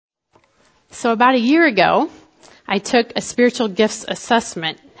So about a year ago, I took a spiritual gifts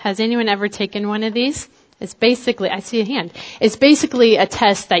assessment. Has anyone ever taken one of these? It's basically, I see a hand. It's basically a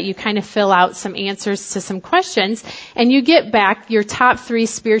test that you kind of fill out some answers to some questions and you get back your top 3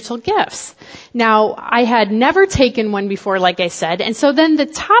 spiritual gifts. Now, I had never taken one before, like I said, and so then the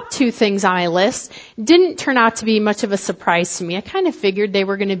top 2 things on my list didn't turn out to be much of a surprise to me. I kind of figured they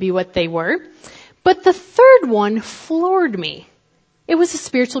were going to be what they were. But the third one floored me. It was a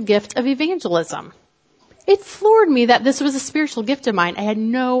spiritual gift of evangelism. It floored me that this was a spiritual gift of mine. I had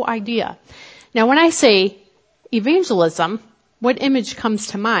no idea. Now, when I say evangelism, what image comes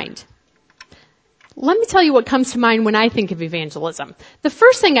to mind? Let me tell you what comes to mind when I think of evangelism. The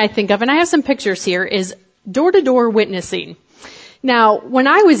first thing I think of, and I have some pictures here, is door-to-door witnessing. Now, when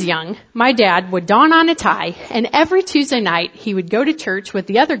I was young, my dad would don on a tie, and every Tuesday night he would go to church with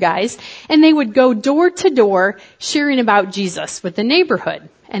the other guys, and they would go door to door sharing about Jesus with the neighborhood.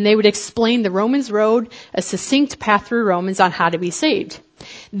 And they would explain the Romans Road, a succinct path through Romans on how to be saved.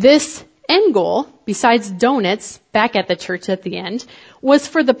 This end goal, besides donuts back at the church at the end, was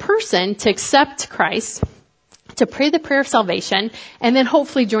for the person to accept Christ, to pray the prayer of salvation, and then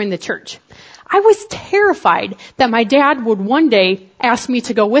hopefully join the church. I was terrified that my dad would one day ask me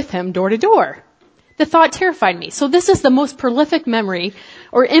to go with him door to door. The thought terrified me. So this is the most prolific memory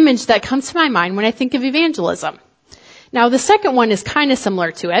or image that comes to my mind when I think of evangelism. Now, the second one is kind of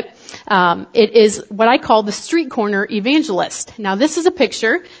similar to it. It is what I call the street corner evangelist. Now, this is a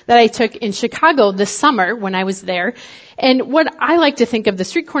picture that I took in Chicago this summer when I was there. And what I like to think of the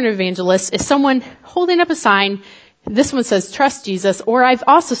street corner evangelist is someone holding up a sign. This one says, "Trust Jesus," or I've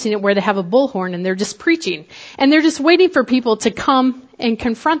also seen it where they have a bullhorn and they're just preaching. And they're just waiting for people to come and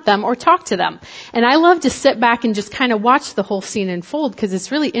confront them or talk to them. And I love to sit back and just kind of watch the whole scene unfold because it's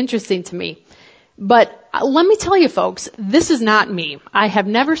really interesting to me. But let me tell you, folks, this is not me. I have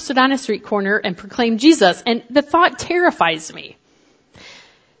never stood on a street corner and proclaimed Jesus, and the thought terrifies me.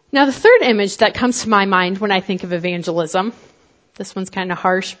 Now, the third image that comes to my mind when I think of evangelism, this one's kind of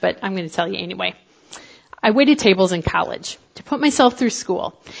harsh, but I'm going to tell you anyway. I waited tables in college to put myself through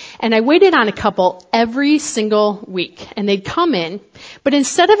school. And I waited on a couple every single week. And they'd come in, but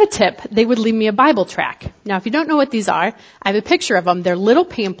instead of a tip, they would leave me a Bible tract. Now, if you don't know what these are, I have a picture of them. They're little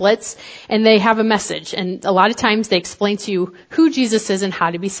pamphlets, and they have a message. And a lot of times they explain to you who Jesus is and how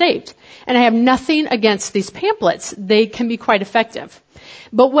to be saved. And I have nothing against these pamphlets. They can be quite effective.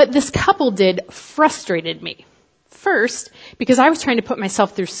 But what this couple did frustrated me. First, because I was trying to put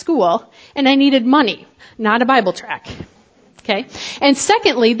myself through school, and I needed money, not a Bible tract. Okay? And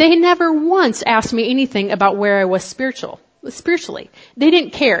secondly, they never once asked me anything about where I was spiritually. They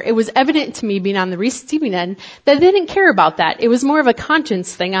didn't care. It was evident to me being on the receiving end that they didn't care about that. It was more of a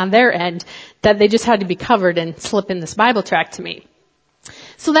conscience thing on their end that they just had to be covered and slip in this Bible tract to me.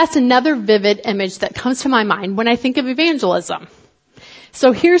 So that's another vivid image that comes to my mind when I think of evangelism.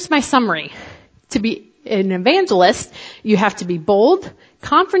 So here's my summary. To be an evangelist, you have to be bold,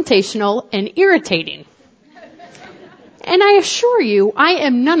 confrontational, and irritating. And I assure you, I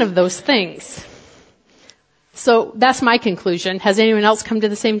am none of those things. So that's my conclusion. Has anyone else come to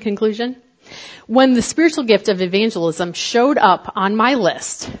the same conclusion? When the spiritual gift of evangelism showed up on my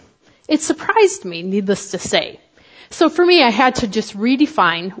list, it surprised me, needless to say. So for me, I had to just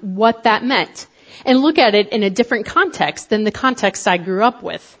redefine what that meant and look at it in a different context than the context I grew up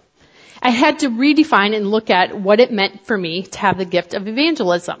with. I had to redefine and look at what it meant for me to have the gift of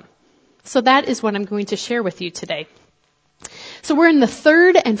evangelism. So that is what I'm going to share with you today. So we're in the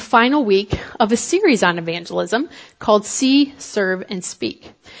third and final week of a series on evangelism called See, Serve, and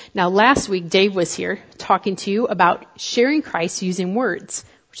Speak. Now, last week, Dave was here talking to you about sharing Christ using words,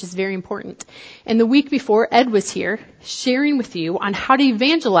 which is very important. And the week before, Ed was here sharing with you on how to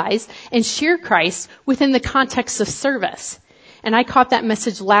evangelize and share Christ within the context of service. And I caught that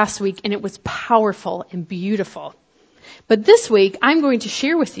message last week, and it was powerful and beautiful. But this week, I'm going to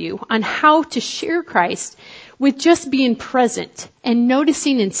share with you on how to share Christ with just being present and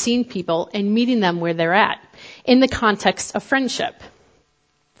noticing and seeing people and meeting them where they're at in the context of friendship.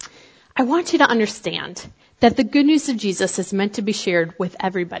 I want you to understand that the good news of Jesus is meant to be shared with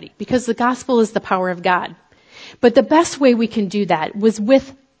everybody because the gospel is the power of God. But the best way we can do that was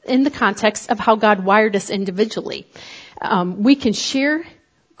in the context of how God wired us individually. We can share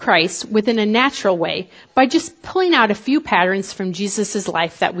Christ within a natural way by just pulling out a few patterns from Jesus'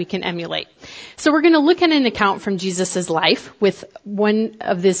 life that we can emulate. So we're going to look at an account from Jesus' life with one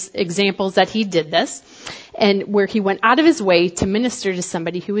of these examples that he did this and where he went out of his way to minister to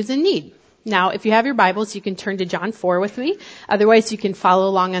somebody who was in need. Now, if you have your Bibles, you can turn to John 4 with me. Otherwise, you can follow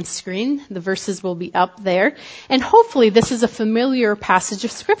along on screen. The verses will be up there. And hopefully, this is a familiar passage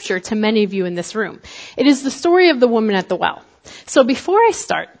of Scripture to many of you in this room. It is the story of the woman at the well. So before I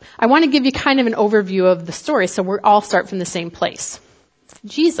start, I want to give you kind of an overview of the story so we all start from the same place.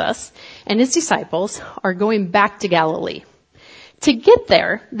 Jesus and his disciples are going back to Galilee. To get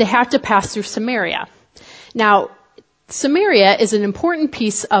there, they have to pass through Samaria. Now, Samaria is there's an important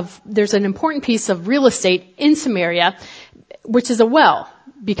piece of real estate in Samaria, which is a well,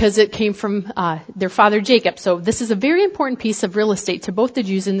 because it came from their father Jacob. So this is a very important piece of real estate to both the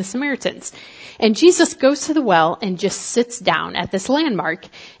Jews and the Samaritans. And Jesus goes to the well and just sits down at this landmark,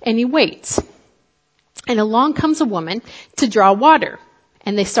 and he waits. And along comes a woman to draw water.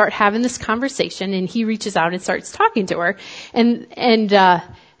 And they start having this conversation, and he reaches out and starts talking to her. And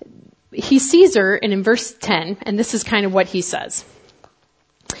he sees her, and in verse 10, and this is kind of what he says.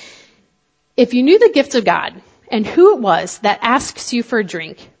 If you knew the gift of God and who it was that asks you for a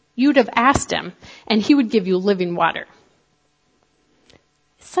drink, you would have asked him, and he would give you living water.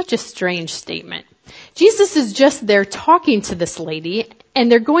 Such a strange statement. Jesus is just there talking to this lady,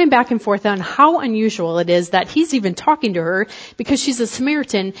 and they're going back and forth on how unusual it is that he's even talking to her because she's a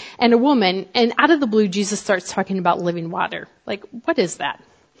Samaritan and a woman, and out of the blue, Jesus starts talking about living water. Like, what is that?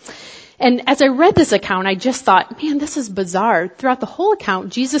 And as I read this account, I just thought, man, this is bizarre. Throughout the whole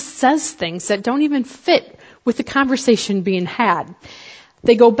account, Jesus says things that don't even fit with the conversation being had.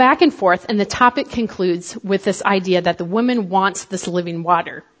 They go back and forth, and the topic concludes with this idea that the woman wants this living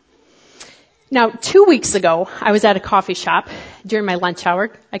water. Now, 2 weeks ago, I was at a coffee shop during my lunch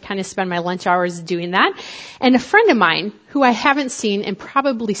hour. I kind of spend my lunch hours doing that. And a friend of mine, who I haven't seen in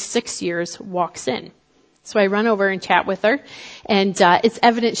probably 6 years, walks in. So I run over and chat with her, and it's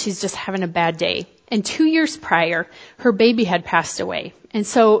evident she's just having a bad day. And 2 years prior, her baby had passed away. And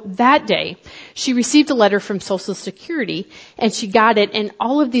so that day, she received a letter from Social Security, and she got it, and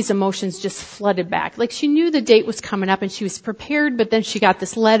all of these emotions just flooded back. Like, she knew the date was coming up, and she was prepared, but then she got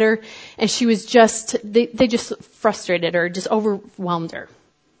this letter, and she was they just frustrated her, just overwhelmed her.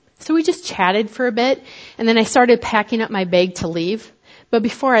 So we just chatted for a bit, and then I started packing up my bag to leave. But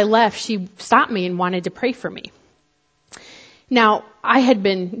before I left, she stopped me and wanted to pray for me. Now, I had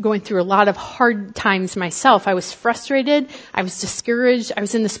been going through a lot of hard times myself. I was frustrated. I was discouraged. I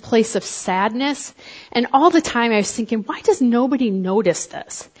was in this place of sadness. And all the time I was thinking, why does nobody notice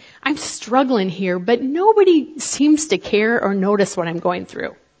this? I'm struggling here, but nobody seems to care or notice what I'm going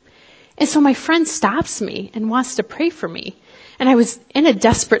through. And so my friend stops me and wants to pray for me. And I was in a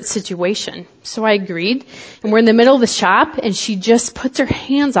desperate situation. So I agreed. And we're in the middle of the shop, and she just puts her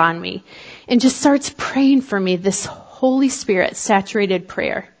hands on me and just starts praying for me, this Holy Spirit saturated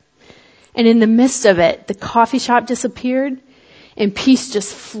prayer. And in the midst of it, the coffee shop disappeared, and peace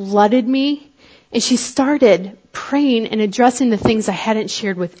just flooded me. And she started praying and addressing the things I hadn't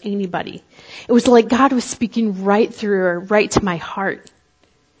shared with anybody. It was like God was speaking right through her, right to my heart.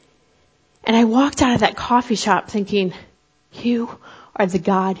 And I walked out of that coffee shop thinking, you are the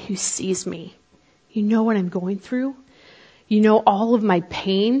God who sees me. You know what I'm going through. You know all of my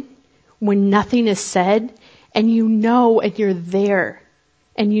pain when nothing is said. And you know, and you're there.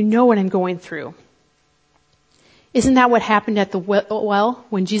 And you know what I'm going through. Isn't that what happened at the well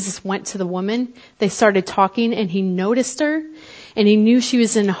when Jesus went to the woman? They started talking, and he noticed her. And he knew she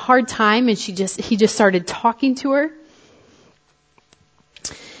was in a hard time, and he just started talking to her.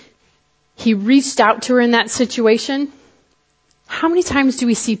 He reached out to her in that situation. How many times do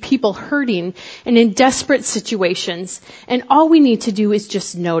we see people hurting and in desperate situations, and all we need to do is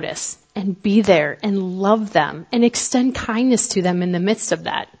just notice and be there and love them and extend kindness to them in the midst of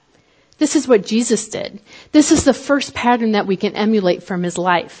that? This is what Jesus did. This is the first pattern that we can emulate from his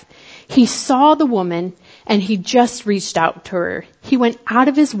life. He saw the woman, and he just reached out to her. He went out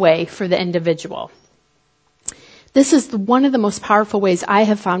of his way for the individual. This is one of the most powerful ways I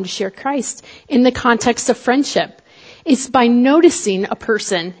have found to share Christ in the context of friendship. It's by noticing a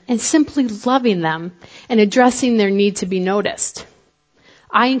person and simply loving them and addressing their need to be noticed.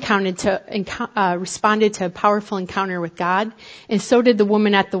 I responded to a powerful encounter with God, and so did the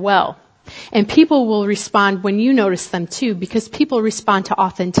woman at the well. And people will respond when you notice them too, because people respond to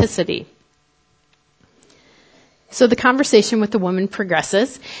authenticity. So the conversation with the woman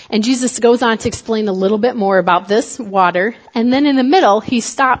progresses, and Jesus goes on to explain a little bit more about this water, and then in the middle, he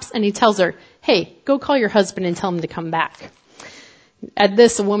stops and he tells her, hey, go call your husband and tell him to come back. At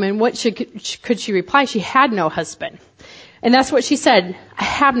this, a woman, could she reply? She had no husband. And that's what she said. I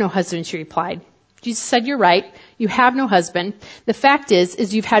have no husband, she replied. Jesus said, you're right. You have no husband. The fact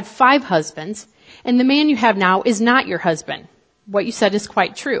is you've had 5 husbands, and the man you have now is not your husband. What you said is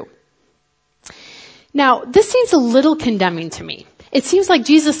quite true. Now, this seems a little condemning to me. It seems like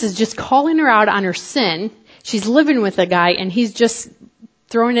Jesus is just calling her out on her sin. She's living with a guy and he's just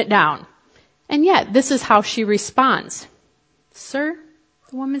throwing it down. And yet, this is how she responds. Sir,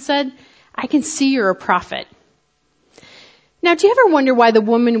 the woman said, I can see you're a prophet. Now, do you ever wonder why the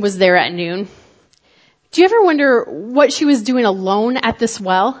woman was there at noon? Do you ever wonder what she was doing alone at this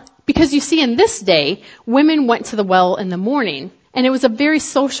well? Because you see, in this day, women went to the well in the morning, and it was a very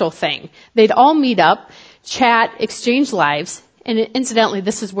social thing. They'd all meet up, chat, exchange lives, and incidentally,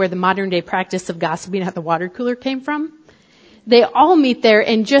 this is where the modern day practice of gossiping at the water cooler came from. They all meet there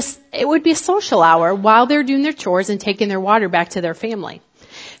and it would be a social hour while they're doing their chores and taking their water back to their family.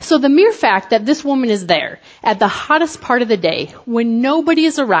 So the mere fact that this woman is there at the hottest part of the day when nobody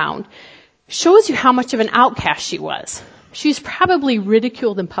is around shows you how much of an outcast she was. She was probably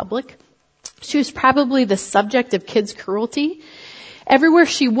ridiculed in public. She was probably the subject of kids' cruelty. Everywhere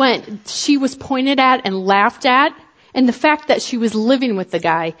she went, she was pointed at and laughed at. And the fact that she was living with the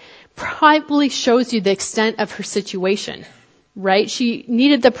guy probably shows you the extent of her situation, right? She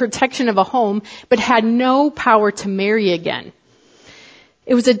needed the protection of a home, but had no power to marry again.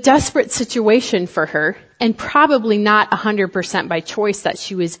 It was a desperate situation for her, and probably not 100% by choice that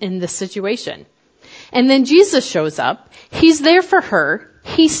she was in this situation. And then Jesus shows up. He's there for her.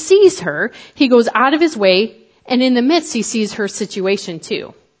 He sees her. He goes out of his way, and in the midst, he sees her situation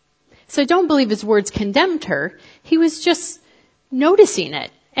too. So I don't believe his words condemned her. He was just noticing it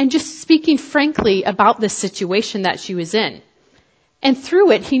and just speaking frankly about this situation that she was in. And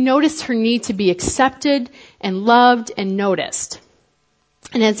through it, he noticed her need to be accepted and loved and noticed.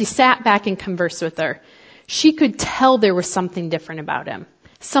 And as he sat back and conversed with her, she could tell there was something different about him.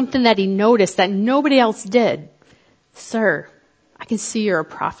 Something that he noticed that nobody else did. Sir, I can see you're a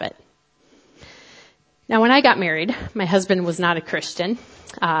prophet. Now, when I got married, my husband was not a Christian.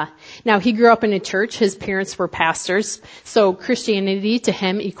 Now, he grew up in a church. His parents were pastors. So Christianity to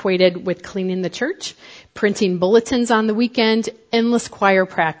him equated with cleaning the church, printing bulletins on the weekend, endless choir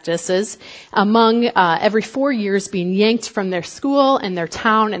practices, among every 4 years being yanked from their school and their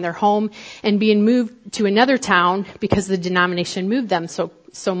town and their home and being moved to another town because the denomination moved them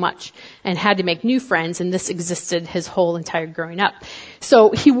so much and had to make new friends, and this existed his whole entire growing up.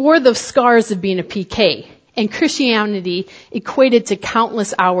 So he wore the scars of being a PK, and Christianity equated to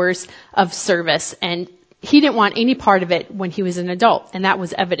countless hours of service, and he didn't want any part of it when he was an adult, and that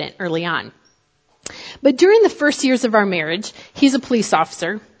was evident early on. But during the first years of our marriage, he's a police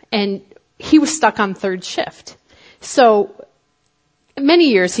officer, and he was stuck on third shift. So many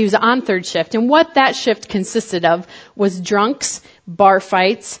years he was on third shift, and what that shift consisted of was drunks, bar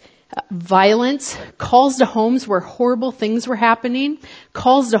fights, violence, calls to homes where horrible things were happening,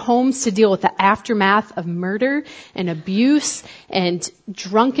 calls to homes to deal with the aftermath of murder and abuse and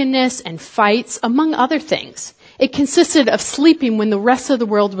drunkenness and fights, among other things. It consisted of sleeping when the rest of the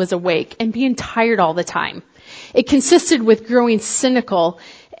world was awake and being tired all the time. It consisted with growing cynical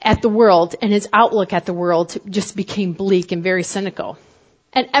at the world, and his outlook at the world just became bleak and very cynical.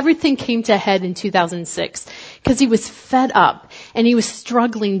 And everything came to a head in 2006 because he was fed up and he was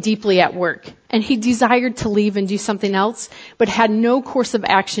struggling deeply at work. And he desired to leave and do something else, but had no course of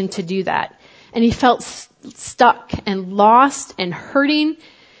action to do that. And he felt stuck and lost and hurting.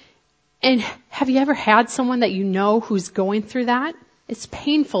 And have you ever had someone that you know who's going through that? It's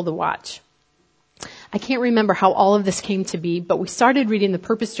painful to watch. I can't remember how all of this came to be, but we started reading The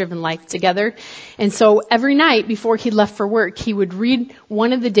Purpose-Driven Life together. And so every night before he left for work, he would read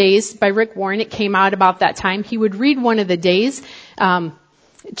one of the days by Rick Warren. It came out about that time. He would read one of the days,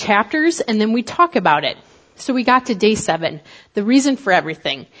 chapters, and then we'd talk about it. So we got to day 7, the reason for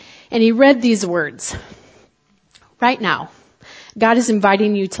everything. And he read these words. Right now, God is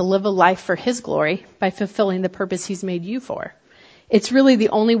inviting you to live a life for his glory by fulfilling the purpose he's made you for. It's really the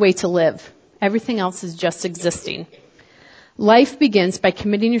only way to live. Everything else is just existing. Life begins by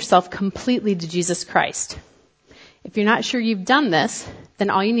committing yourself completely to Jesus Christ. If you're not sure you've done this,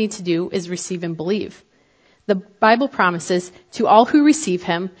 then all you need to do is receive and believe. The Bible promises, to all who receive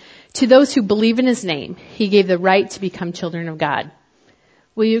him, to those who believe in his name, he gave the right to become children of God.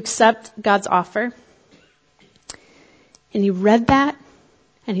 Will you accept God's offer? And he read that,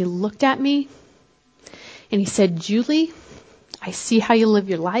 and he looked at me, and he said, Julie, I see how you live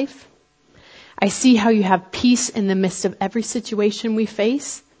your life. I see how you have peace in the midst of every situation we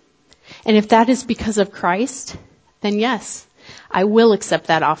face. And if that is because of Christ, then yes, I will accept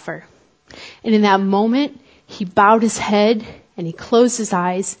that offer. And in that moment, he bowed his head and he closed his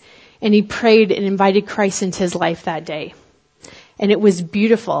eyes and he prayed and invited Christ into his life that day. And it was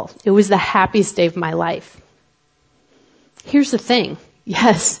beautiful. It was the happiest day of my life. Here's the thing.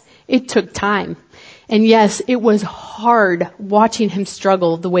 Yes, it took time. And yes, it was hard watching him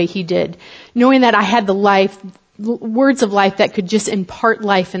struggle the way he did, knowing that I had the words of life that could just impart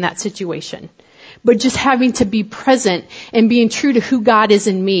life in that situation. But just having to be present and being true to who God is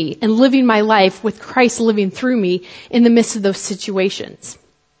in me and living my life with Christ living through me in the midst of those situations.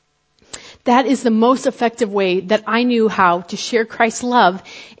 That is the most effective way that I knew how to share Christ's love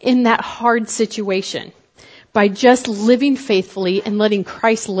in that hard situation, by just living faithfully and letting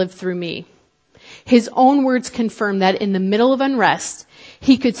Christ live through me. His own words confirm that in the middle of unrest,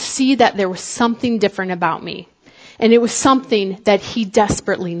 he could see that there was something different about me, and it was something that he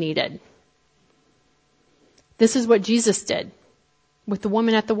desperately needed. This is what Jesus did with the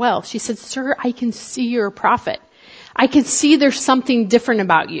woman at the well. She said, "Sir, I can see you're a prophet. I can see there's something different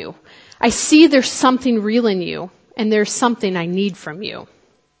about you. I see there's something real in you, and there's something I need from you."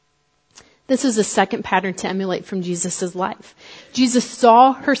 This is a second pattern to emulate from Jesus' life. Jesus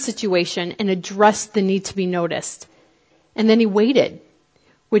saw her situation and addressed the need to be noticed. And then he waited,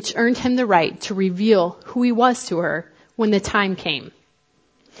 which earned him the right to reveal who he was to her when the time came.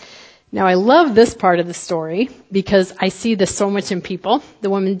 Now, I love this part of the story because I see this so much in people. The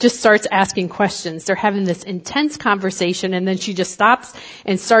woman just starts asking questions. They're having this intense conversation, and then she just stops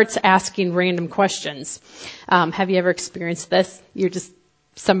and starts asking random questions. Have you ever experienced this?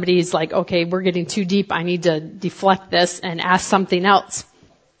 Somebody's like, okay, we're getting too deep. I need to deflect this and ask something else.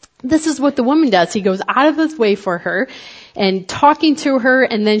 This is what the woman does. He goes out of his way for her and talking to her,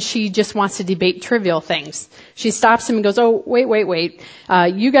 and then she just wants to debate trivial things. She stops him and goes, "Oh, wait.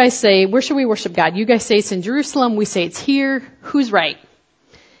 You guys say, where should we worship God? You guys say it's in Jerusalem. We say it's here. Who's right?"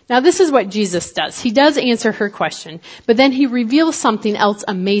 Now, this is what Jesus does. He does answer her question, but then he reveals something else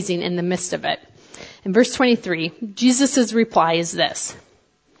amazing in the midst of it. In verse 23, Jesus' reply is this: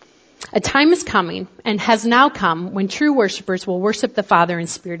 "A time is coming and has now come when true worshipers will worship the Father in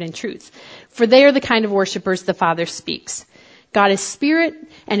spirit and truth. For they are the kind of worshipers the Father speaks. God is spirit,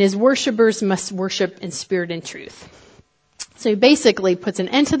 and his worshipers must worship in spirit and truth." So he basically puts an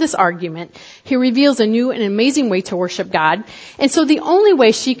end to this argument. He reveals a new and amazing way to worship God. And so the only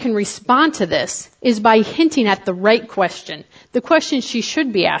way she can respond to this is by hinting at the right question, the question she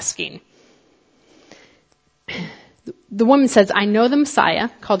should be asking. The woman says, "I know the Messiah,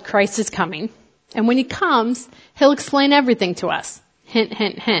 called Christ, is coming. And when he comes, he'll explain everything to us." Hint,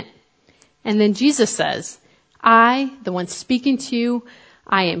 hint, hint. And then Jesus says, "I, the one speaking to you,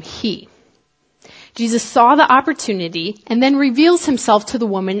 I am he." Jesus saw the opportunity and then reveals himself to the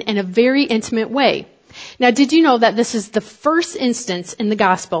woman in a very intimate way. Now, did you know that this is the first instance in the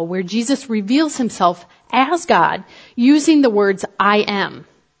gospel where Jesus reveals himself as God using the words "I am"?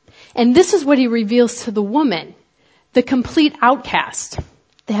 And this is what he reveals to the woman, the complete outcast.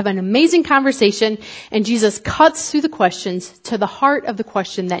 They have an amazing conversation, and Jesus cuts through the questions to the heart of the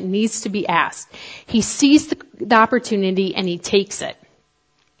question that needs to be asked. He sees the opportunity and he takes it.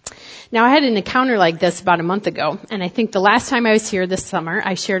 Now, I had an encounter like this about a month ago, and I think the last time I was here this summer,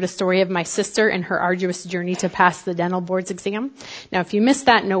 I shared a story of my sister and her arduous journey to pass the dental boards exam. Now, if you missed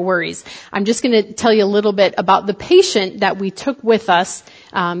that, no worries. I'm just going to tell you a little bit about the patient that we took with us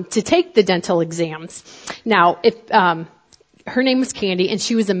to take the dental exams. Now, her name was Candy, and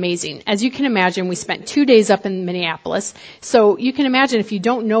she was amazing. As you can imagine, we spent 2 days up in Minneapolis. So you can imagine if you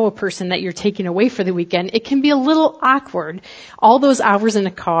don't know a person that you're taking away for the weekend, it can be a little awkward. All those hours in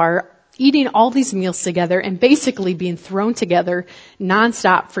a car, eating all these meals together, and basically being thrown together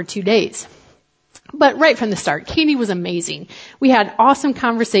nonstop for 2 days. But right from the start, Candy was amazing. We had awesome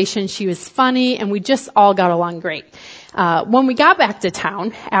conversations. She was funny, and we just all got along great. When we got back to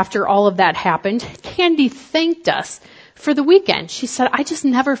town, after all of that happened, Candy thanked us for the weekend. She said, "I just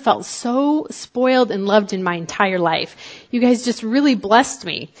never felt so spoiled and loved in my entire life. You guys just really blessed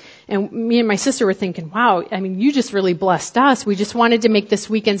me." And me and my sister were thinking, wow, you just really blessed us. We just wanted to make this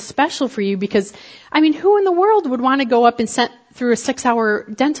weekend special for you because, who in the world would want to go up and sit through a 6-hour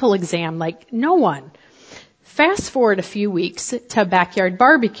dental exam? Like, no one. Fast forward a few weeks to a backyard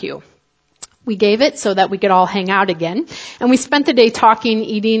barbecue. We gave it so that we could all hang out again. And we spent the day talking,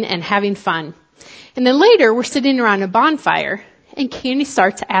 eating, and having fun. And then later, we're sitting around a bonfire, and Candy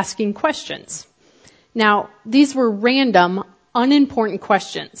starts asking questions. Now, these were random, unimportant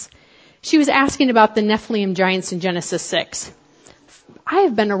questions. She was asking about the Nephilim giants in Genesis 6. I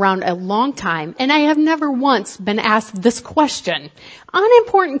have been around a long time, and I have never once been asked this question.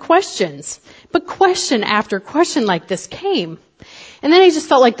 Unimportant questions. But question after question like this came. And then I just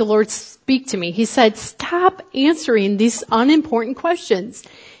felt like the Lord speak to me. He said, "Stop answering these unimportant questions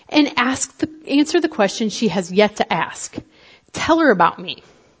and answer the question she has yet to ask. Tell her about me."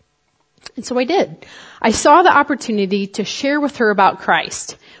 And so I did. I saw the opportunity to share with her about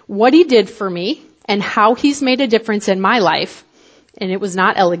Christ, what he did for me, and how he's made a difference in my life. And it was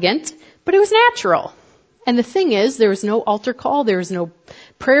not elegant, but it was natural. And the thing is, there was no altar call, there was no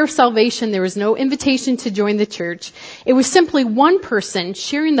prayer of salvation, there was no invitation to join the church. It was simply one person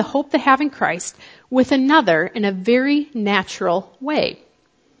sharing the hope they have in Christ with another in a very natural way.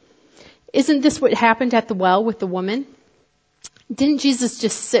 Isn't this what happened at the well with the woman? Didn't Jesus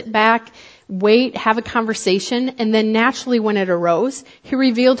just sit back, wait, have a conversation, and then naturally when it arose, he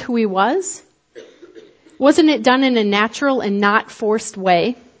revealed who he was? Wasn't it done in a natural and not forced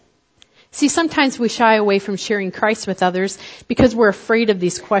way? See, sometimes we shy away from sharing Christ with others because we're afraid of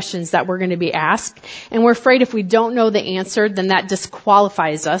these questions that we're going to be asked. And we're afraid if we don't know the answer, then that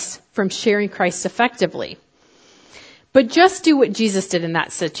disqualifies us from sharing Christ effectively. But just do what Jesus did in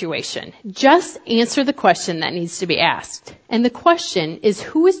that situation. Just answer the question that needs to be asked. And the question is,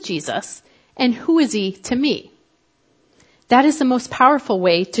 who is Jesus and who is he to me? That is the most powerful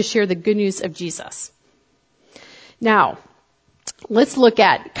way to share the good news of Jesus. Now, let's look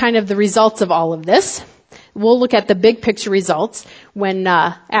at kind of the results of all of this. We'll look at the big picture results when,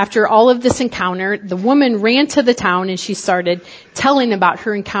 after all of this encounter, the woman ran to the town and she started telling about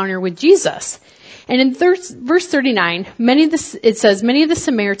her encounter with Jesus. And in verse 39, it says, many of the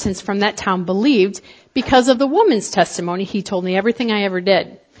Samaritans from that town believed because of the woman's testimony. He told me everything I ever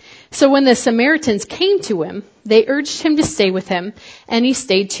did. So when the Samaritans came to him, they urged him to stay with him, and he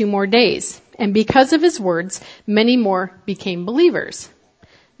stayed 2 more days. And because of his words, many more became believers.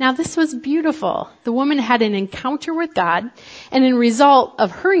 Now this was beautiful. The woman had an encounter with God, and in result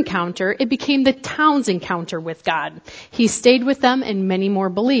of her encounter, it became the town's encounter with God. He stayed with them, and many more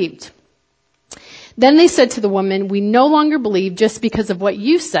believed. Then they said to the woman, we no longer believe just because of what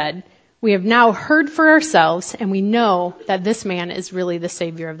you said. We have now heard for ourselves, and we know that this man is really the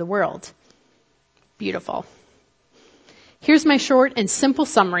Savior of the world. Beautiful. Here's my short and simple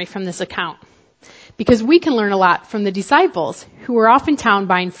summary from this account. Because we can learn a lot from the disciples who were off in town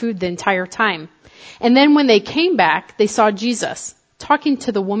buying food the entire time. And then when they came back, they saw Jesus talking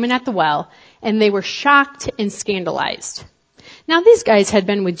to the woman at the well, and they were shocked and scandalized. Now these guys had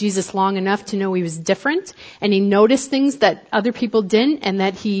been with Jesus long enough to know he was different, and he noticed things that other people didn't, and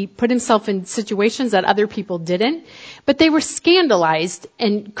that he put himself in situations that other people didn't. But they were scandalized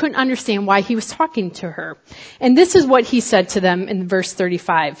and couldn't understand why he was talking to her. And this is what he said to them in verse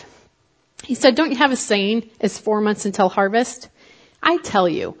 35. He said, don't you have a saying, it's 4 months until harvest? I tell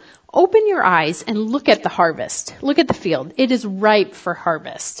you, open your eyes and look at the harvest. Look at the field. It is ripe for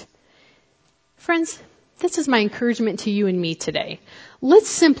harvest. Friends, this is my encouragement to you and me today. Let's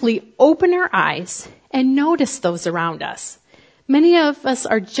simply open our eyes and notice those around us. Many of us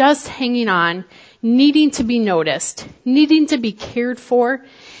are just hanging on, needing to be noticed, needing to be cared for,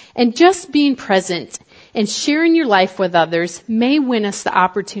 and just being present and sharing your life with others may win us the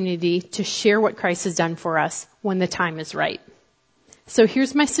opportunity to share what Christ has done for us when the time is right. So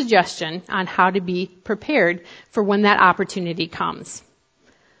here's my suggestion on how to be prepared for when that opportunity comes.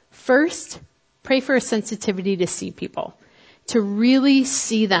 First, pray for a sensitivity to see people, to really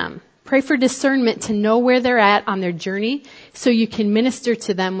see them. Pray for discernment to know where they're at on their journey so you can minister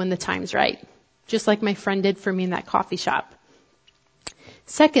to them when the time's right, just like my friend did for me in that coffee shop.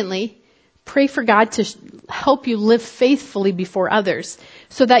 Secondly, pray for God to help you live faithfully before others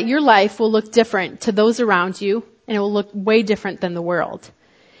so that your life will look different to those around you, and it will look way different than the world.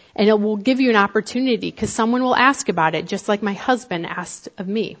 And it will give you an opportunity because someone will ask about it, just like my husband asked of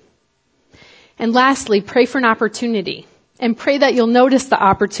me. And lastly, pray for an opportunity, and pray that you'll notice the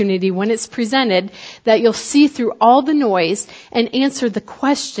opportunity when it's presented, that you'll see through all the noise and answer the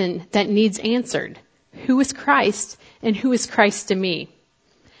question that needs answered. Who is Christ, and who is Christ to me?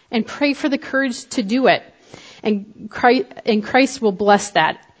 And pray for the courage to do it. And Christ will bless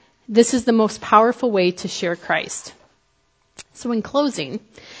that. This is the most powerful way to share Christ. So in closing,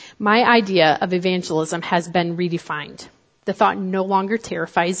 my idea of evangelism has been redefined. The thought no longer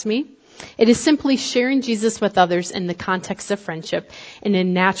terrifies me. It is simply sharing Jesus with others in the context of friendship in a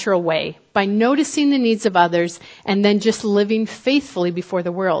natural way by noticing the needs of others and then just living faithfully before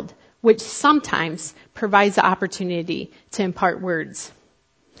the world, which sometimes provides the opportunity to impart words.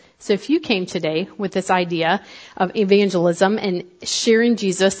 So if you came today with this idea of evangelism and sharing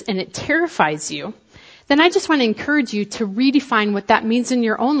Jesus and it terrifies you, then I just want to encourage you to redefine what that means in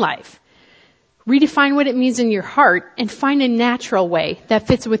your own life. Redefine what it means in your heart and find a natural way that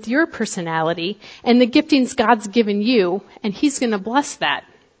fits with your personality and the giftings God's given you, and He's going to bless that.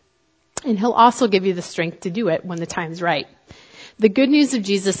 And He'll also give you the strength to do it when the time's right. The good news of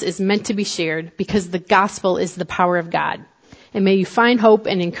Jesus is meant to be shared because the gospel is the power of God. And may you find hope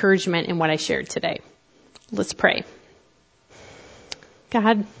and encouragement in what I shared today. Let's pray.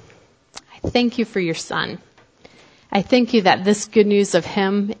 God, I Thank you for your Son. I thank you that this good news of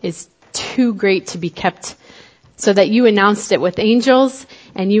him is too great to be kept, so that you announced it with angels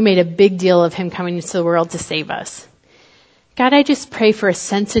and you made a big deal of him coming into the world to save us. God, I just pray for a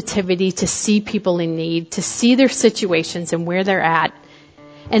sensitivity to see people in need, to see their situations and where they're at,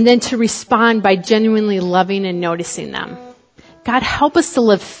 and then to respond by genuinely loving and noticing them. God, help us to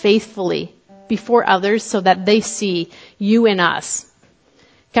live faithfully before others so that they see you in us.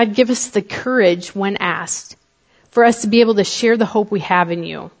 God, give us the courage when asked for us to be able to share the hope we have in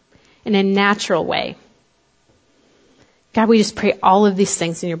you in a natural way. God, we just pray all of these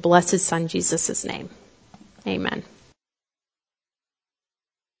things in your blessed Son, Jesus' name. Amen.